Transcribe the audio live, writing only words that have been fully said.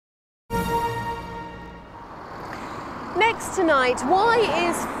Next tonight, why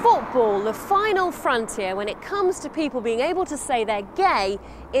is football the final frontier when it comes to people being able to say they're gay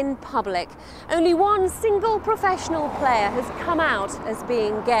in public? Only one single professional player has come out as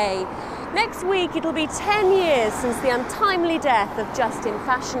being gay. Next week it'll be 10 years since the untimely death of Justin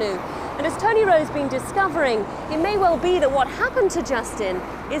Fashanu. And as Tony Rowe's been discovering, it may well be that what happened to Justin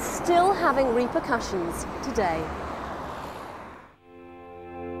is still having repercussions today.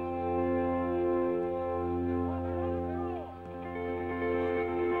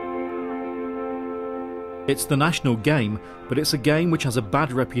 It's the national game, but it's a game which has a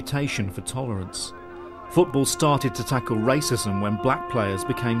bad reputation for tolerance. Football started to tackle racism when black players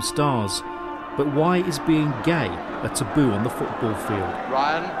became stars. But why is being gay a taboo on the football field?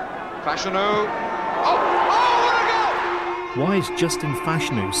 Ryan, Fashanu. Oh, what a goal! Why is Justin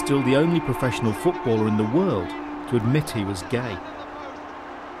Fashanu still the only professional footballer in the world to admit he was gay?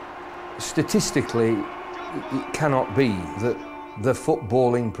 Statistically, it cannot be that the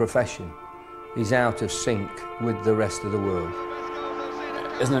footballing profession is out of sync with the rest of the world.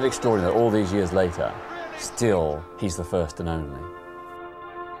 Isn't it extraordinary that all these years later, still he's the first and only?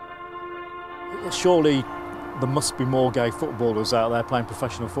 Surely there must be more gay footballers out there playing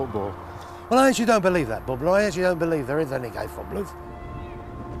professional football. Well, I actually don't believe that, Bob. I actually don't believe there is any gay footballers.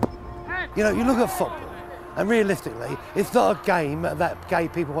 You know, you look at football, and realistically, it's not a game that gay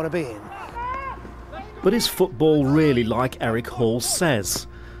people want to be in. But is football really like Eric Hall says?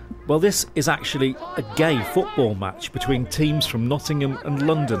 Well, this is actually a gay football match between teams from Nottingham and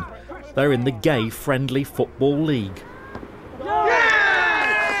London. They're in the Gay Friendly Football League.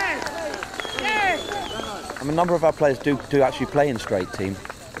 A number of our players do actually play in straight teams.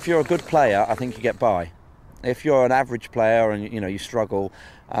 If you're a good player, I think you get by. If you're an average player and you struggle,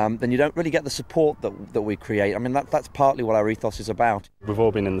 then you don't really get the support that we create. I mean, that's partly what our ethos is about. We've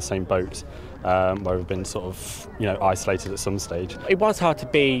all been in the same boat, where we've been sort of, isolated at some stage. It was hard to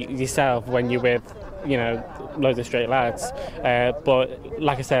be yourself when you're with, loads of straight lads. But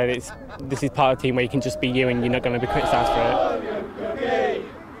like I said, this is part of the team where you can just be you and you're not going to be criticised for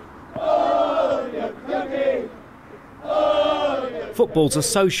it. Football's a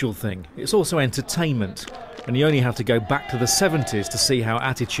social thing. It's also entertainment. And you only have to go back to the 70s to see how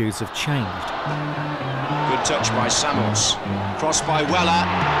attitudes have changed. Good touch by Samos. Cross by Weller.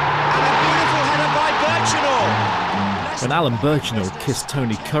 And a beautiful header by Birchinall. When Alan Birchinall kissed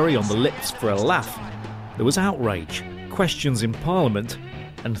Tony Curry on the lips for a laugh, there was outrage, questions in Parliament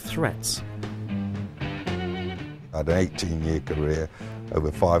and threats. I had an 18-year career,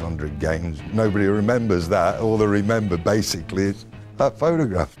 over 500 games. Nobody remembers that. All they remember basically is that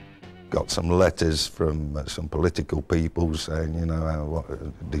photograph. Got some letters from some political people saying, what a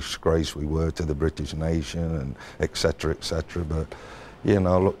disgrace we were to the British nation and etc., etc. But, I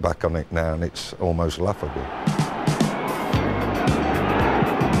look back on it now and it's almost laughable.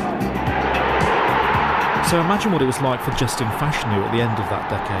 So imagine what it was like for Justin Fashanu at the end of that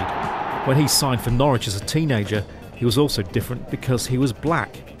decade. When he signed for Norwich as a teenager, he was also different because he was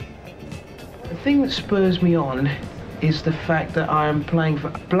black. The thing that spurs me on is the fact that I am playing for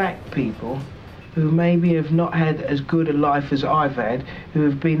black people who maybe have not had as good a life as I've had, who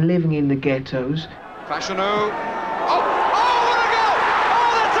have been living in the ghettos. Fashanu. Oh, what a goal!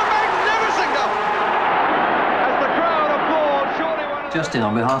 Oh, that's a magnificent goal! As the crowd applauds, surely one of Justin,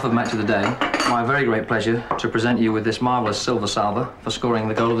 on behalf of Match of the Day, my very great pleasure to present you with this marvellous silver salver for scoring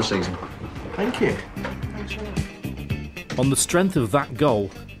the goal of the season. Thank you. On the strength of that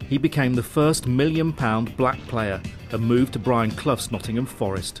goal, he became the first £1 million black player and moved to Brian Clough's Nottingham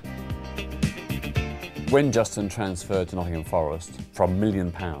Forest. When Justin transferred to Nottingham Forest from £1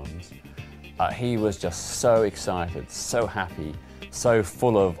 million, he was just so excited, so happy, so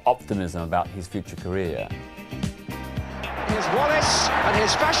full of optimism about his future career. Here's Wallace and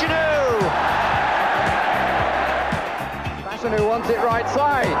here's Fashanu. Fashanu wants it right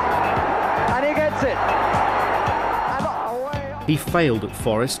side and he gets it. He failed at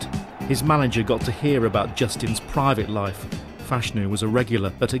Forest. His manager got to hear about Justin's private life. Fashanu was a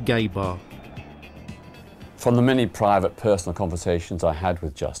regular at a gay bar. From the many private, personal conversations I had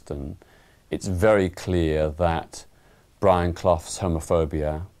with Justin, it's very clear that Brian Clough's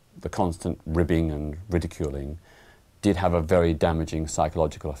homophobia, the constant ribbing and ridiculing, did have a very damaging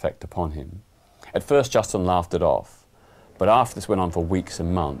psychological effect upon him. At first, Justin laughed it off, but after this went on for weeks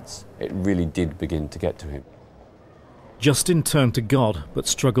and months, it really did begin to get to him. Justin turned to God, but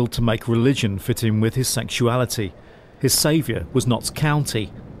struggled to make religion fit in with his sexuality. His saviour was Notts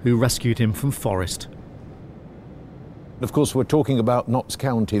County, who rescued him from Forest. Of course, we're talking about Notts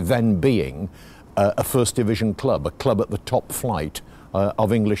County then being a First Division club, a club at the top flight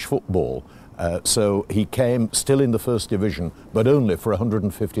of English football. So he came still in the First Division, but only for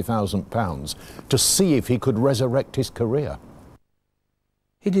 £150,000 to see if he could resurrect his career.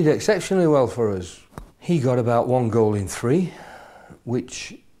 He did exceptionally well for us. He got about 1 goal in 3,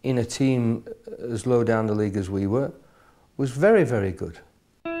 which in a team as low down the league as we were, was very, very good.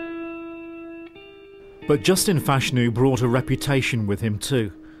 But Justin Fashanu brought a reputation with him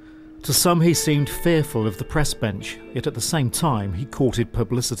too. To some he seemed fearful of the press bench, yet at the same time he courted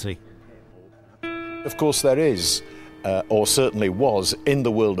publicity. Of course there is, or certainly was, in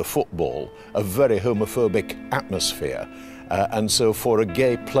the world of football, a very homophobic atmosphere. And so for a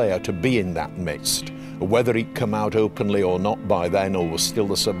gay player to be in that midst, whether he'd come out openly or not by then, or was still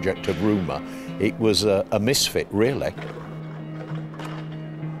the subject of rumour, it was a misfit, really.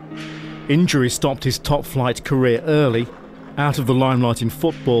 Injury stopped his top-flight career early. Out of the limelight in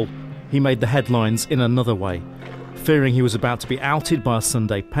football, he made the headlines in another way. Fearing he was about to be outed by a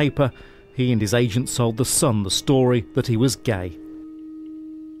Sunday paper, he and his agent sold The Sun the story that he was gay.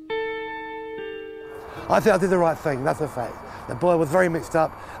 I think I did the right thing, that's a fact. The boy was very mixed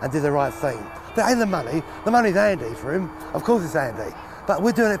up and did the right thing. But ain't the money's handy for him, of course it's handy. But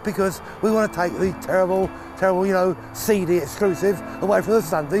we're doing it because we want to take the terrible, you know, seedy exclusive away from the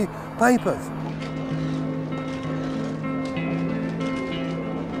Sunday papers.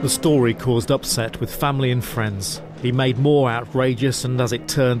 The story caused upset with family and friends. He made more outrageous and, as it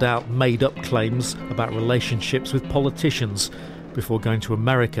turned out, made-up claims about relationships with politicians before going to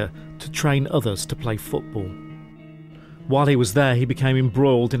America to train others to play football. While he was there, he became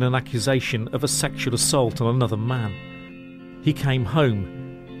embroiled in an accusation of a sexual assault on another man. He came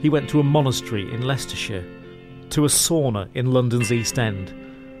home. He went to a monastery in Leicestershire, to a sauna in London's East End,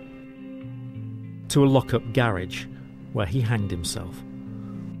 to a lock-up garage where he hanged himself.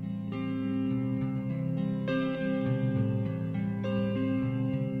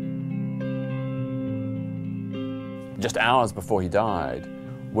 Just hours before he died,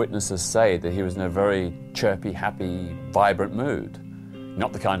 witnesses say that he was in a very chirpy, happy, vibrant mood.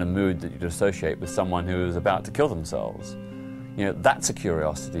 Not the kind of mood that you'd associate with someone who is about to kill themselves. You know, that's a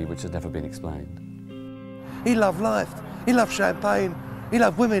curiosity which has never been explained. He loved life, he loved champagne, he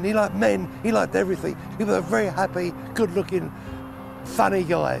loved women, he liked men, he liked everything. He was a very happy, good-looking, funny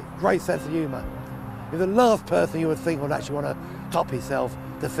guy, great sense of humour. He was the last person you would think would actually want to top himself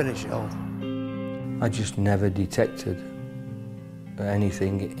to finish it off. I just never detected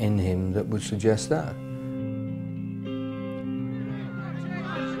anything in him that would suggest that.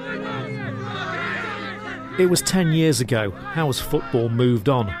 It was 10 years ago. How has football moved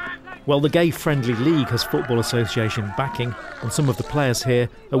on? Well, the Gay Friendly League has Football Association backing, and some of the players here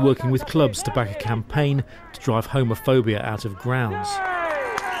are working with clubs to back a campaign to drive homophobia out of grounds.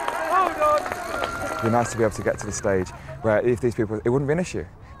 It'd be nice to be able to get to the stage where if these people, it wouldn't be an issue.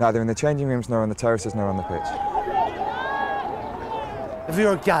 Neither in the changing rooms, nor on the terraces, nor on the pitch. If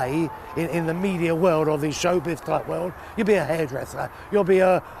you're a gay in the media world or the showbiz type world, you'll be a hairdresser, you'll be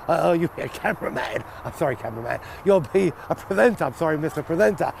a cameraman, I'm sorry cameraman, you'll be a presenter, I'm sorry Mr.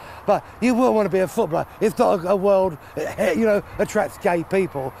 Presenter, but you won't want to be a footballer. It's not a world, you know, attracts gay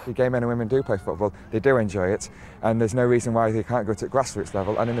people. Gay men and women do play football, they do enjoy it, and there's no reason why they can't go to grassroots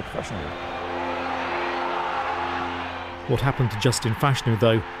level and in the professional league. What happened to Justin Fashanu,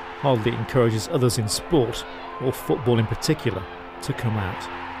 though, hardly encourages others in sport, or football in particular, to come out.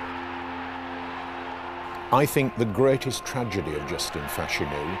 I think the greatest tragedy of Justin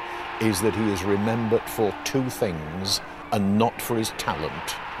Fashanu is that he is remembered for two things and not for his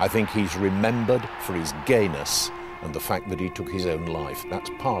talent. I think he's remembered for his gayness and the fact that he took his own life. That's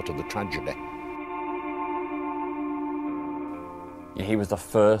part of the tragedy. He was the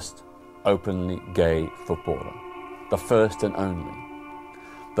first openly gay footballer. The first and only.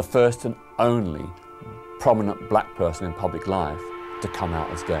 The first and only prominent black person in public life to come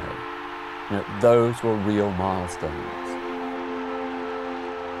out as gay. You know, those were real milestones.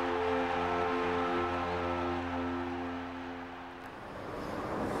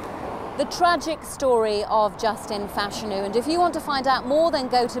 The tragic story of Justin Fashanu. And if you want to find out more, then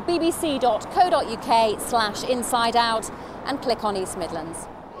go to bbc.co.uk/insideout and click on East Midlands.